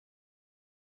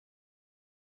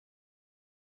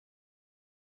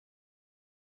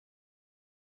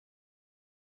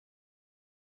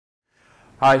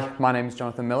Hi, my name is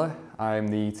Jonathan Miller. I'm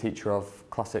the teacher of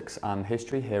Classics and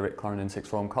History here at Clarendon Sixth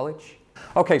Form College.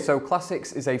 Okay, so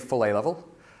Classics is a full A-level.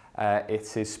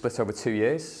 It is split over 2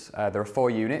 years. There are 4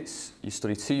 units. You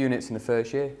study 2 units in the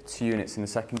first year, 2 units in the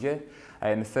second year.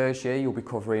 In the first year, you'll be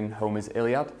covering Homer's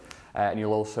Iliad, and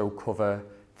you'll also cover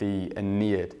the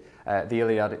Aeneid. The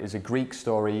Iliad is a Greek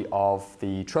story of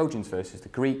the Trojans versus the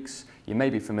Greeks. You may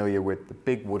be familiar with the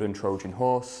big wooden Trojan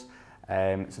horse.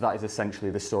 So that is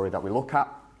essentially the story that we look at.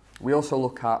 We also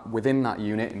look at, within that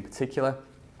unit in particular,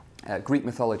 Greek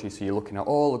mythology. So you're looking at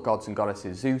all the gods and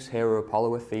goddesses, Zeus, Hera,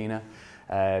 Apollo, Athena,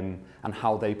 and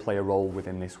how they play a role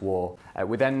within this war.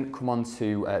 We then come on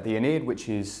to the Aeneid, which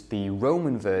is the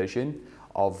Roman version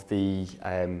of the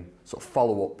sort of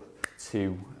follow-up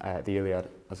to the Iliad,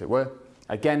 as it were.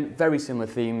 Again, very similar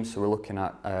themes. So we're looking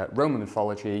at Roman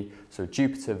mythology, so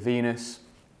Jupiter, Venus,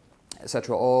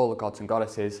 etc., all the gods and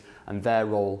goddesses and their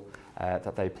role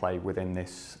that they play within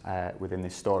this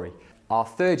story. Our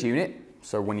third unit,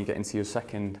 so when you get into your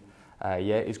second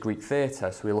year, is Greek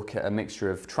theatre. So we look at a mixture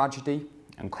of tragedy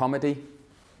and comedy.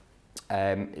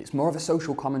 It's more of a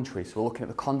social commentary, so we're looking at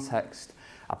the context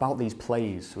about these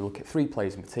plays. So we look at 3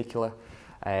 plays in particular,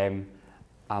 and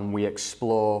we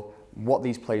explore what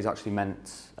these plays actually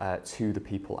meant to the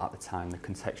people at the time, the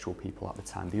contextual people at the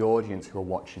time, the audience who are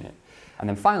watching it. And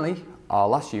then finally, our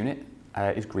last unit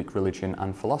is Greek religion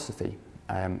and philosophy.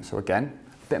 So again,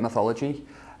 a bit of mythology,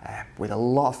 with a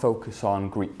lot of focus on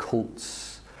Greek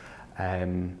cults,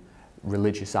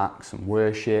 religious acts and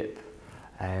worship,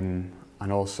 and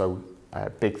also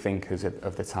big thinkers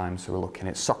of the time. So we're looking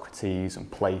at Socrates and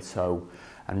Plato,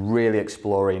 and really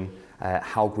exploring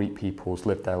how Greek peoples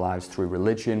lived their lives through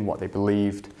religion, what they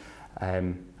believed,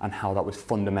 and how that was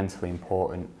fundamentally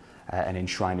important and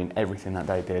enshrined in everything that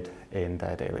they did in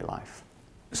their daily life.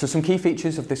 So some key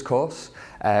features of this course: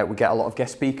 we get a lot of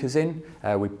guest speakers in,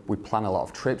 we plan a lot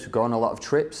of trips, we go on a lot of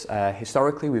trips.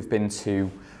 Historically, we've been to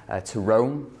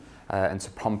Rome and to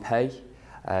Pompeii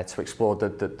to explore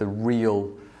the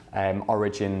real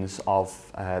origins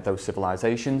of those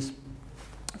civilizations.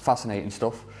 Fascinating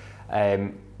stuff.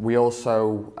 We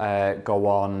also go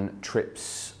on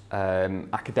trips,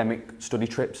 academic study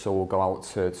trips, so we'll go out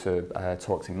to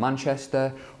talks in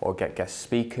Manchester or get guest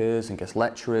speakers and guest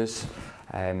lecturers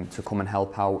to come and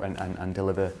help out and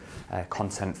deliver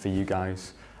content for you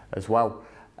guys as well.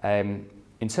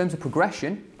 In terms of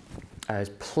progression, there's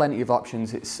plenty of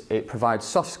options. It provides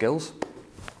soft skills.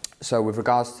 So with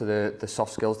regards to the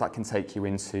soft skills, that can take you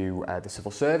into the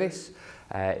civil service,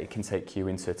 it can take you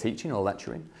into teaching or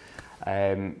lecturing.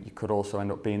 You could also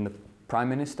end up being the Prime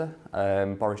Minister.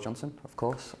 Boris Johnson, of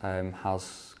course,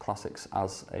 has classics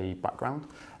as a background.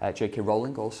 J.K.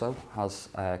 Rowling also has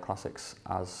classics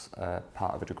as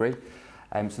part of a degree.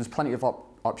 So there's plenty of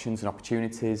options and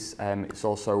opportunities. It's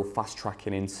also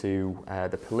fast-tracking into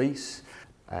the police,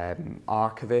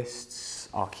 archivists,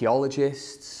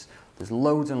 archaeologists. There's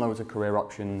loads and loads of career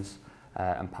options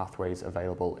and pathways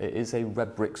available. It is a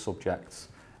red brick subject.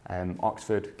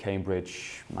 Oxford,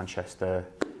 Cambridge, Manchester,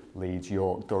 Leeds,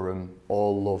 York, Durham,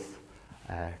 all love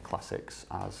classics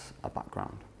as a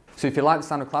background. So if you like the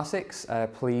sound of classics,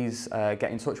 please get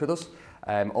in touch with us.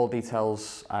 All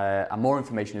details and more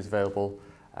information is available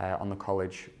on the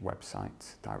college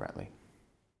website directly.